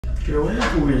Girl, when you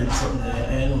wearing something,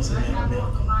 I know something.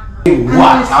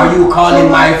 What are you calling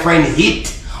my friend hit?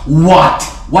 What?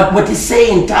 What is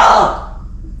saying? Talk.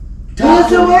 Talk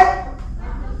to me.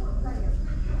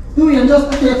 You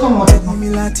just come out.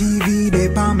 Formula TV, they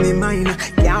on me mind.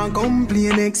 Can't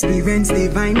complain, experience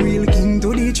divine. Real king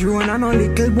to the throne and a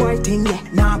little boy thing. Yeah,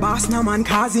 nah boss, no man,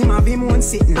 cause him have him own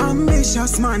sitting.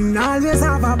 Ambitious man, always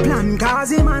have a plan.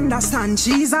 Cause him understand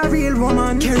she's a real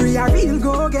woman. Carry a real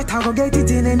go get her, go get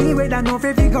it in any way that no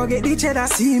if you go get the cheddar.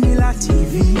 Similar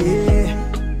TV,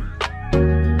 yeah.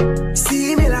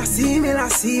 Similar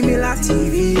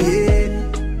TV, yeah.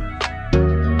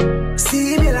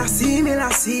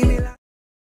 Similar.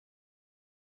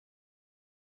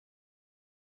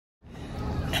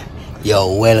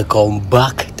 Yo, welcome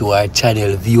back to our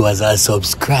channel, viewers and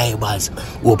subscribers.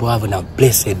 Hope we're having a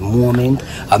blessed moment.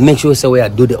 And make sure so we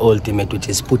do the ultimate, which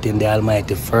is putting the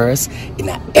Almighty first in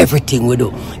everything we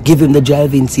do. Give him the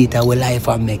driving seat of our life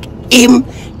and make him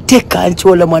take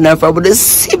control of man and from the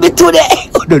see me today.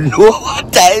 I don't know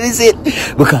what time is it.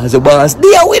 Because the boss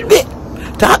there with me.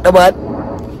 Talk about.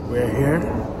 We're here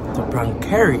to prank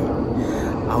Kerry.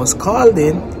 I was called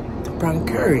in to prank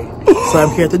Kerry. So I'm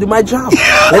here to do my job.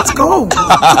 Let's go.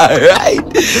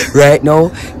 Right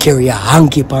now, Kerry a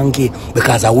hanky panky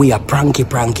because we are pranky.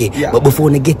 Yeah. But before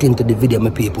we get into the video, my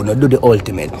people, now do the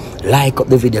ultimate. Like up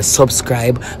the video,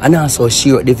 subscribe, and also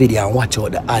share the video and watch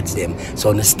out the ads them.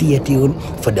 So now stay tuned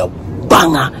for the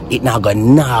banger. It not go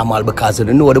normal because you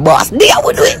don't know the boss there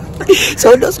with it.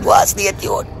 So just go and stay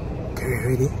tuned.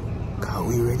 Kerry ready? Are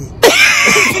we ready?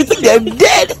 They're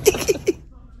dead.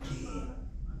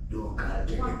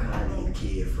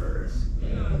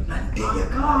 And then you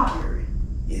can't carry,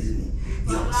 isn't it?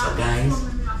 Yo, so guys,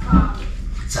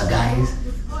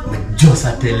 I just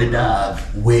tell the dog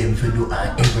when to do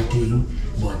everything,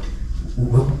 but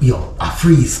yo, a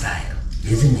freestyle,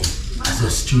 isn't it? As a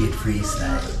straight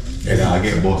freestyle. Yeah, I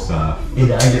get boss off.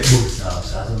 Yeah, I get boss off.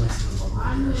 So as I'm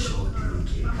going to show it to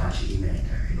you, can't she email it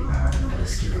already? But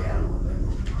it's scary, I don't know.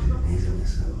 Isn't it?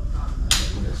 So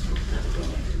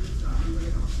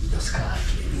just can't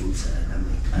get inside.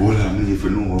 What I mean if you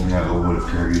know what we have to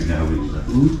carry now with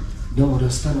no,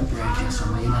 just stand up right here, so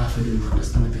you don't have to do it. Just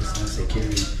stand up here and say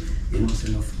carry. You know, so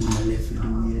enough food my left to do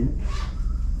it.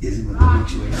 Is it going to make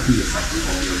sure you feel something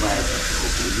on your vibes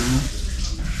after you know?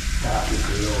 Start with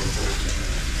the road.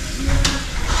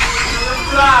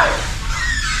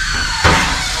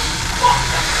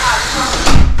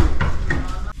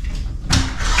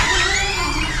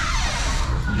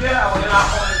 Yeah, we're not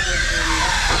on it.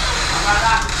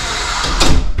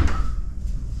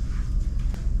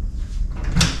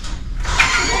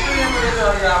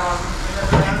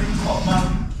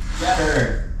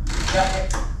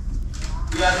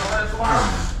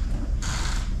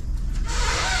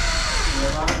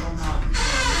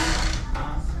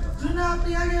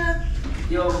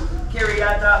 Yo, Kerry, I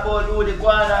talk about load the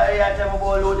guana, I talk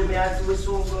about load me and see we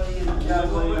soon going in.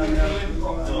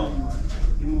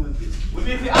 We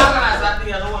need to organize that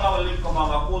thing and know how we come have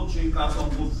a cold drink and some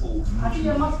good food. I think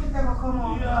you must never come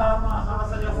on. Yeah, man, I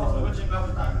said you first we drink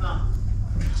after that now.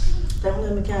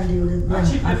 Definitely can't deal with it.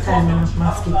 I'm time of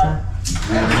mosquito.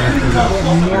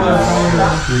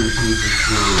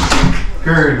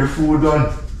 Kerry, the food done.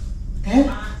 Eh?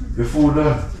 The food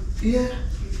done. Yeah.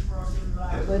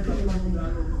 Where put the money?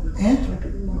 Eh? Where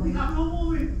put the money?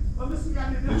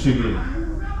 The chicken.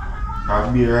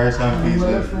 Have beer, rice and peas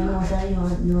left. You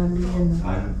want the end.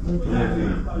 And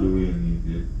Louis.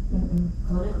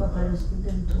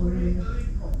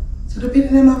 So the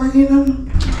people them have again?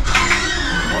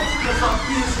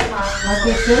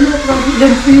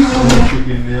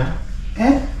 Chicken there. Eh?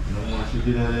 No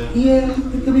chicken there. Yeah,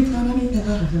 little bit of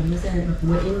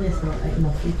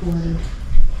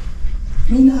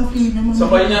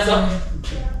Somebody has some?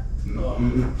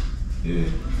 Yeah.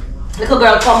 little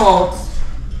girl come out.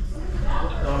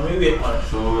 No, we wait, man.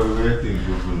 So everything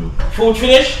go for Food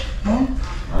finish? Huh?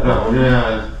 I don't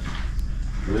know.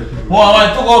 Oh, I want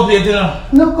to go plate, you know.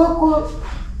 No, go.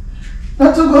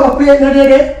 Not to go play, no,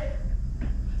 they.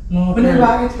 No, We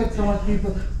never expect so much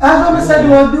people. As I said,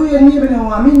 you do it, maybe no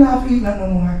more. Me not eat no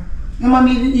more. My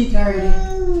mommy did eat already. I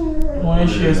want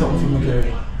to share something for me,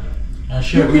 Kerry. And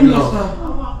share You with can love.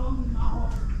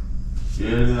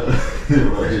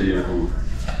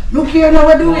 Look here now,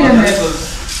 what do we No,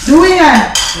 Do we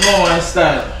my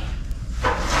style.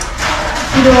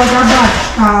 You know what that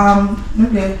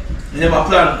okay. Never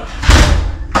plan.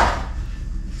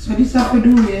 So this have to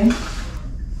do it.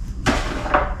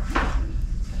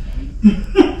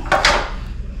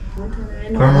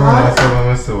 You know Come on, what? that's what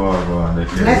I'm so go on the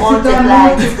Kerry. Let's sit down and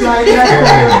multiply that.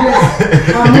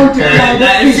 And multiply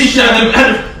the fish.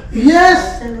 Yes,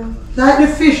 like the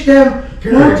fish them.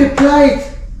 Multiply it.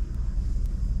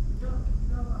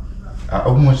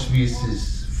 How much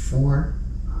pieces? 4?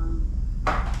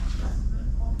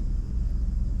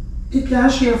 It can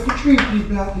share for 3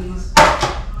 people at least.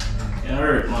 You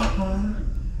hurt, man.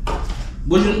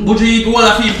 But you eat all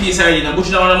of 50 pieces already, but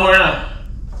you don't want more now.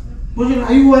 But you know,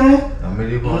 you want it? I'm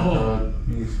really want a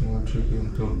piece more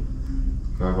chicken too.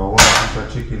 Because I want a piece of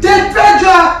chicken. Take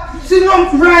Pedro! See no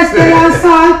rice there and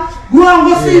salt. Go and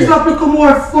go season up little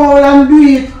more fowl and do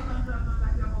it.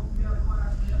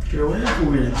 Girl, why you have to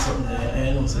wear them something there?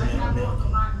 I know something like that.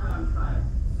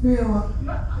 Yeah, what?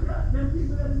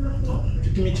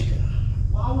 Give me chicken.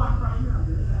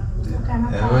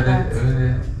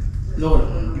 No,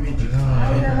 give me chicken.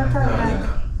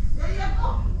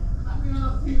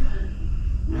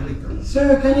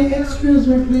 Sir, can you excuse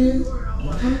me, please? I'm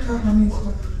talking to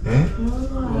sir. Eh?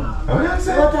 What you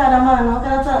say? What are the man? How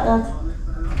can I talk that?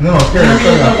 No, Kerry,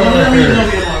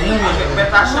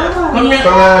 come here.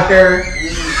 Come on, Kerry.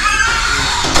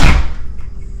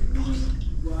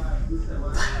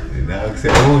 Dog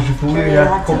said, oh, you fool, you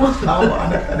have to come on.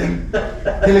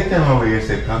 Tell the camera where you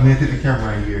say, come here to the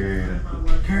camera here.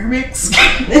 Curry mix.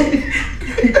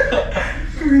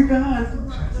 Curry God.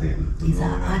 He's a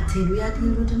hot tail. We are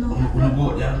dealing with him now. I'm going to go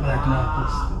there like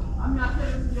now.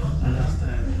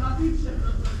 Understand?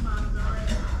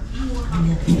 I'm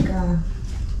going to go.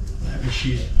 Like the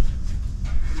shit.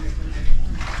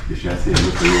 You should say,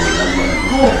 look at you.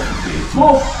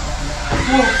 Move.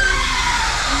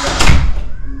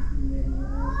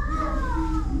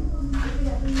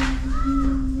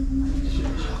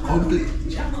 Complete.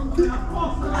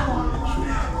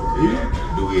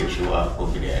 The way show off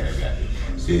coming here,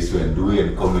 so it's when the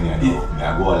way coming here,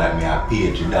 I go like me a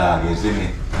page dog, you see me?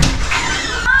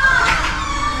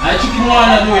 I chicken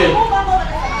wanna do it.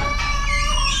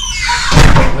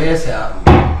 Where you say?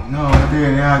 No,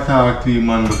 then I talk to him,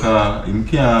 man, because you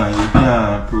can't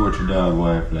approach the dog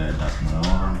wife like that,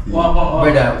 man.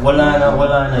 Brother,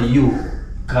 Walana, you.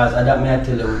 Because I don't mean to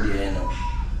tell you what you know.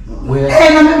 Where Hey,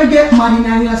 now let me get money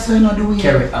now, you're saying no do it.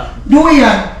 Kerry, Do it.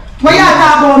 What you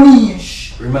talk about me?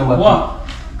 remember What?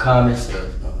 Calm yourself.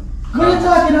 What are you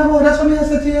talking about? That's what I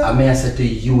said to you. I mean, I said to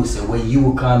you, say, when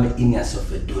you come in yourself,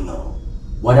 you do know.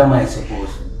 What am I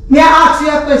supposed to? May I ask you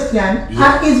a question?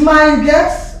 Yeah. Is my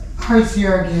guess or is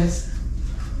your guess?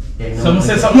 Yeah, no, Some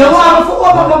say something. You want me to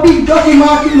open up a big dirty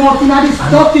market mouth in this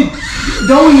dirty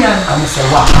down here? I'm gonna say,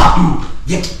 what happened?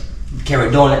 Yeah,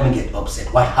 Kerry, don't let me get upset.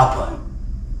 What happened?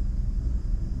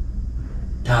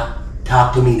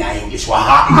 Talk to me in English. What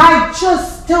happened? I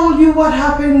just told you what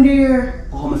happened there.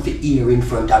 How am I ear in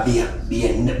front of you?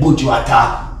 Being Buju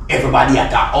attack, everybody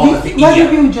attack. How am I What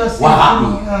did you just say what to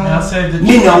happened? me? I said the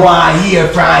Me no want to hear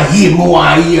from him, I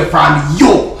want to hear from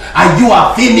you. And you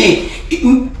are for me.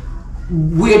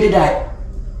 Where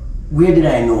did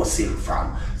I know Sil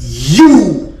from?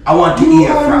 You! I want to You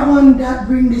hear are the from. one that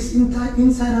bring this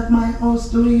inside of my house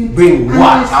doing. Bring And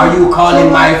what? I Are you said, calling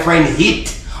so my friend hit?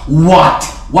 What?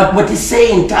 What is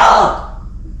saying? Talk.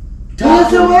 You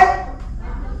say what?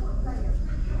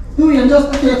 You just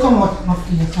okay, come out of my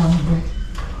face, bro.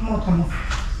 Come out of my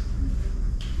face.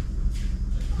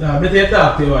 Yeah, better you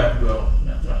talk to your wife, bro.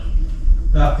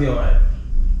 Talk to your wife.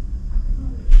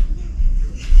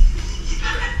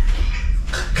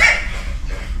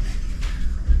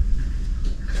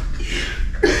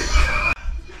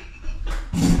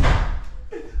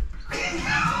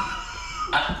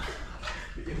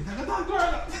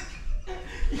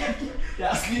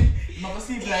 Yeah, sleep. You must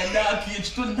sleep like dog cage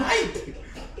tonight.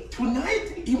 Tonight,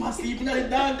 he must sleep in a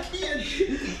dog cage.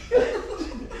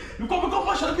 You come and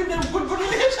mash up with them good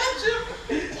relationship.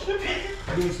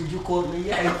 You call me?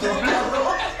 Yeah,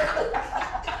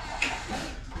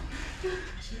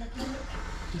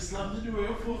 Just slam the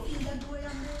door, for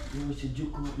you should you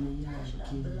call me? Yeah,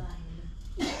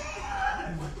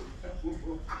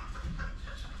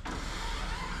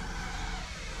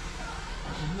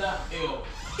 nah, ew.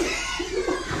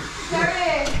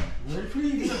 Kerry! Ready for you?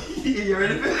 You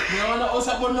ready for it? You want to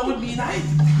also go now with me night?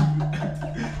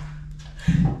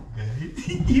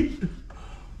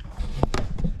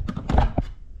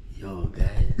 Yo,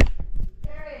 guys.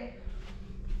 Kerry!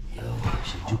 Yo,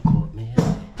 should you call me?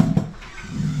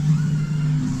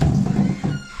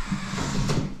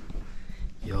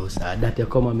 Yo, sir, that you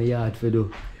come on my yard for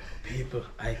do. People,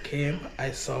 I came,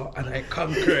 I saw, and I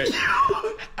conquered.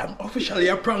 I'm officially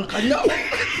a pranker now.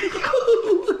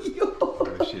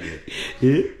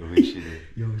 Which is it?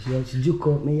 Yo, she juke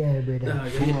out me here, brother.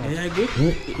 Yeah, good.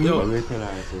 Yo, look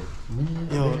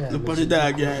at the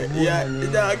dog here. Yeah, the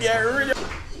dog here really.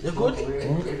 You good?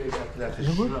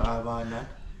 You good?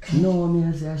 No,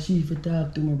 I say she for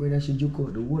talk to me, brother. She juke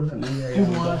out the whole of me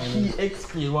here. She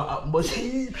explain what happened, but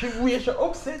she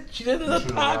upset. She didn't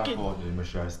talking.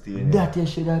 That you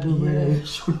should have do, brother. You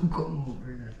shouldn't come,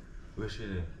 brother. Where she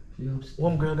there? She upset.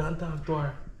 One girl don't talk to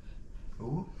her.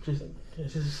 Who? She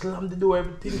slammed the door,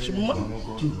 everything. She mad.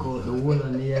 Juke out the whole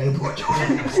of me here, but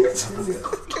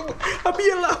I be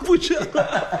a laugh with you.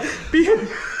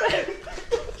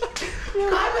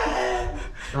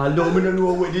 I don't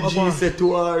know what the G said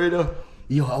to her, you know.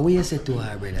 Yo, how you say to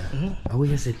her, brother? How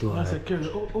you say to her? I said, Kerry,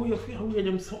 oh, you feel weird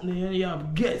them something here, you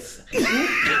have guess.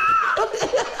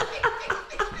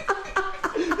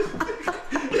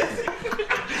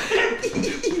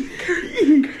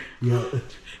 Yo,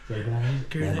 you're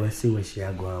going to see what she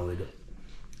are going with.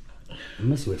 Let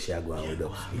me see what she are going with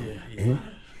us. Yeah.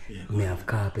 Me have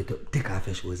carpet up, take off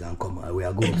your shoes and come on. We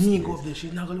are going me go up there,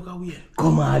 she's not going to look away.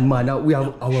 Come on, man. We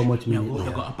have how much minutes? You got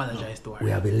to apologize to her.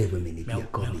 We have 11 minutes. You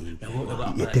come in.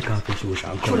 You take off your shoes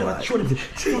and come on. Show them.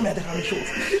 Show me take off your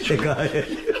shoes. Take off.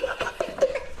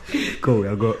 Come,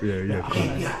 we go up here. Yeah, come.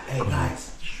 Hey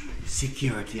guys,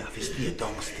 security office stay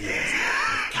downstairs.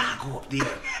 You can't go up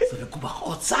there, so they go back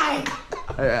outside.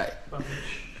 Alright.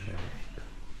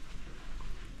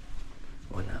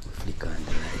 Hold on, flick on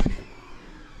the light.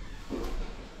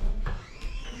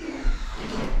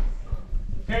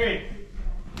 Kerry.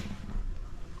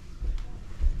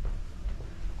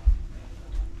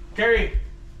 Kerry.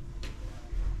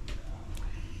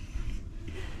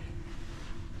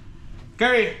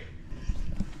 Kerry.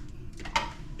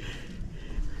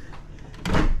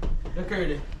 Look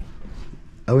Kerry.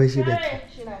 How is she there?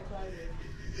 She not closet.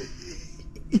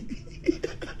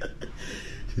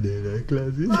 She there in her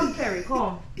closet? Come, Kerry,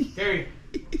 come. Kerry.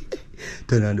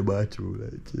 Turn on the bathroom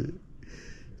light. Turn on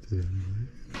the bathroom.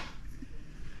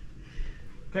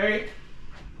 Kerry.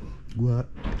 Go on.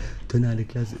 Turn on the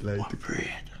closet light. I'm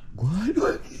afraid. Go on,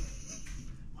 man.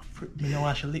 Me no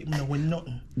wash a lick, me no win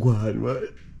nothing. Go on, man.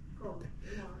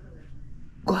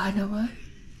 Go on, man.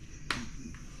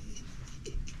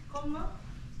 Come on.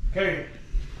 Kerry.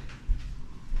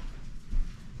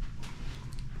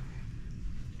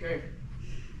 Kerry.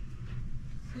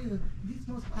 This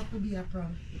must have to be a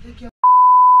prank. Take your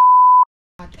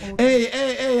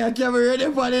Hey, I can't be ready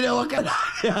for it. What can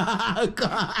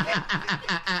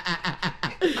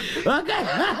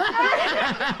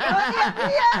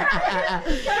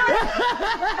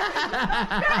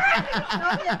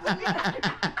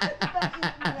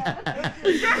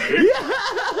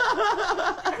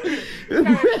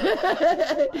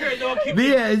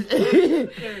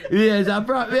Yes, I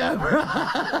brought me a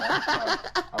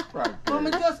Come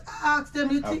and just ask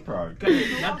them. You think? At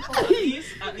least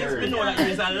we know that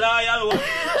he's a loyal one.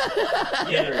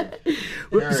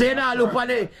 Yeah. Say now, look on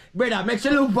it. Brother, make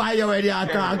sure look for you when you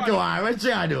talk to her. What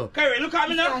you do? Kerry, look at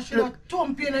me now. I should have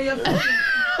thumped in your face.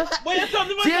 What you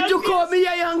talking about? See you call me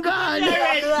here, young girl.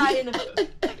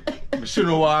 You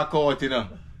shouldn't walk out, you know.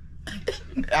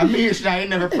 I mean, you should have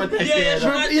never protected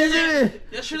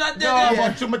You should have done No,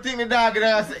 but you think the dog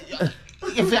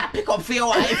if you pick up for your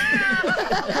wife.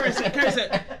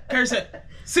 Kerry said,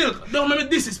 Silk, don't make me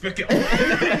disrespect you.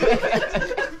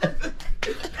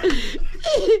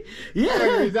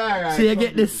 Yeah. So you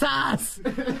get the sauce.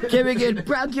 Can we get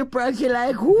pranky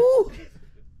like who?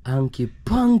 Hanky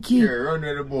punky. Yeah, run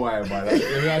with the boy, man.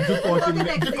 You have to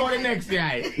call the next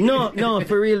guy. No,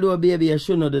 for real though, baby, you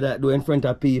shouldn't do that though in front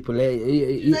of people. So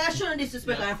you shouldn't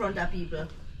disrespect her in front of people.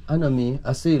 I know me,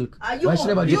 a Silk. You Why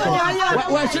should I you out?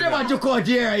 Why should I you out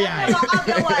here, yeah?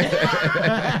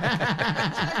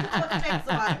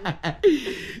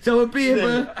 So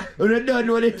people, when you don't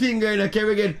know the thing, girl, can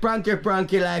we get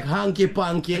pranky like hanky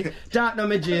punky? Talk to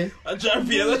me, G. I'm trying to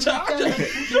feel the charge.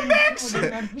 She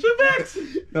vex.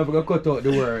 No, we're going to cut out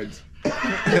the words.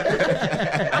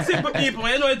 I see people,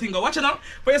 you know the thing, watch it now.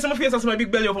 When you see my face, I see my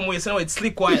big belly up on my waist, you know it's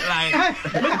slick white line.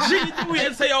 My G the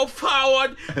way say you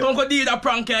forward, don't go do that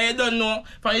prank here, you don't know.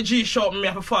 From your G shop, me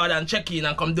have to forward and check in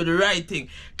and come do the right thing.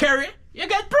 Kerry, you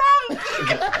get pranked!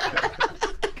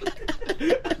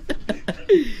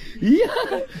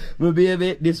 Yeah, my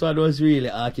baby, this one was really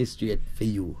orchestrated for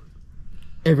you.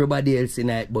 Everybody else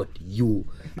tonight but you.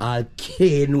 I'll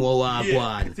K know what I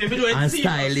want. And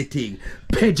style the thing.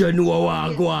 Pedro know what I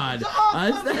want.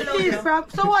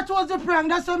 So what was the prank?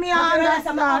 That's what me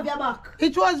understand.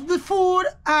 It was the food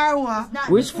or what?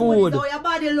 Which food? So your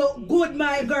body look good,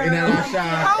 my girl. In a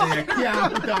shot, you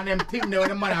can't put on them thing there when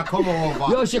the man come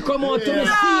over. Yo, she come out to me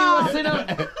serious, you know.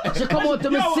 She come out to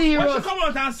me serious.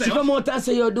 She come out and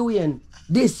say, you're doing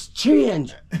this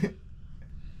strange.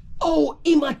 Oh,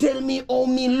 him a tell me how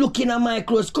me looking at my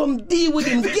clothes. Come deal with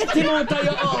him. Get him out of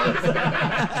your house.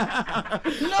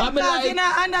 No, because you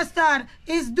don't understand.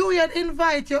 It's do you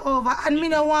invite you over and me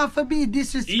don't want to be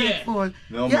disrespectful.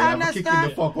 No, you man, understand? I'm kicking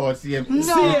the fuck out. See him.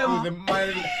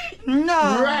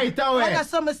 No. Right away. I got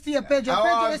some stay, Pedro.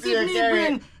 I Pedro, you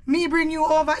see me bring you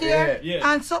over here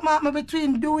and something happen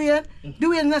between Dwayne.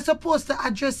 Dwayne not supposed to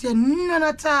address you none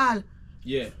at all.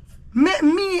 Yeah. Make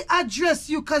me address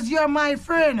you because you're my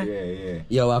friend. Yeah.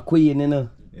 Yo, a queen, you know.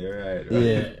 You're right.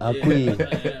 Yeah, a queen.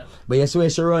 But you swear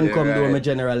she run come do my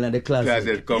general in the closet.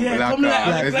 Closet come Yeah, black come like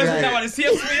out. closet. I want to see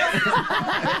us.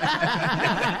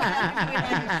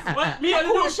 Me and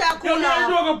Cool shot, cool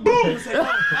go boom. Say,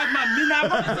 oh,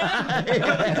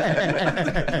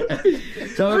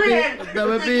 So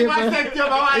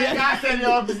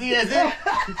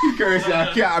Curse your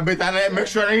cat, but I make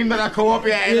sure him not come up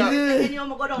here. And you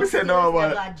go downstairs, no, but-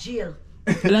 you got jail.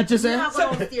 What you say?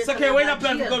 So, okay, where the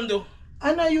plan to come do?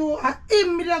 I know you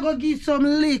him me go give some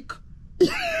lick.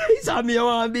 So me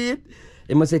want beat.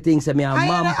 You must say things say me a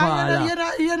man parlor.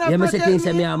 You must say things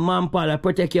say me a man parlor.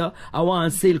 Protect you. I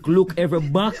want Silk look every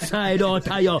backside out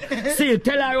of you. Silk,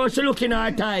 tell her how she look in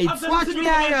her tights. Watch me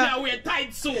wear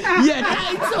tight suit. Yeah,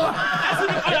 tight suit. I see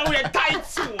the other wear tight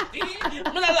suit. I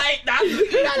don't like that. I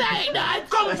don't like that.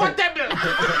 Comfortable.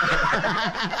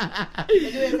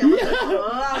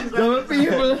 Some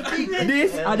people,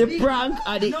 this are the prank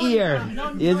at the ear.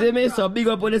 You see me? So big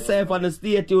up on yourself and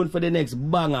stay tuned for the next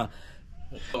banger.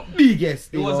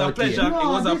 Biggest thing. It was a pleasure. No, it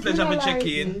was a this pleasure is to not check like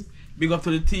in. this. Big up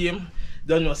to the team.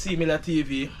 Don't know, similar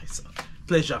TV. It's a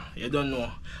pleasure. You don't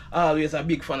know. Always a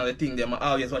big fan of the thing them. I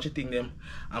always watch the thing them.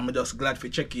 I'm just glad for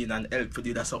check in and help for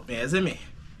do that something. You see me?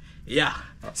 Yeah.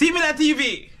 Similar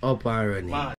TV. Up and running. Man.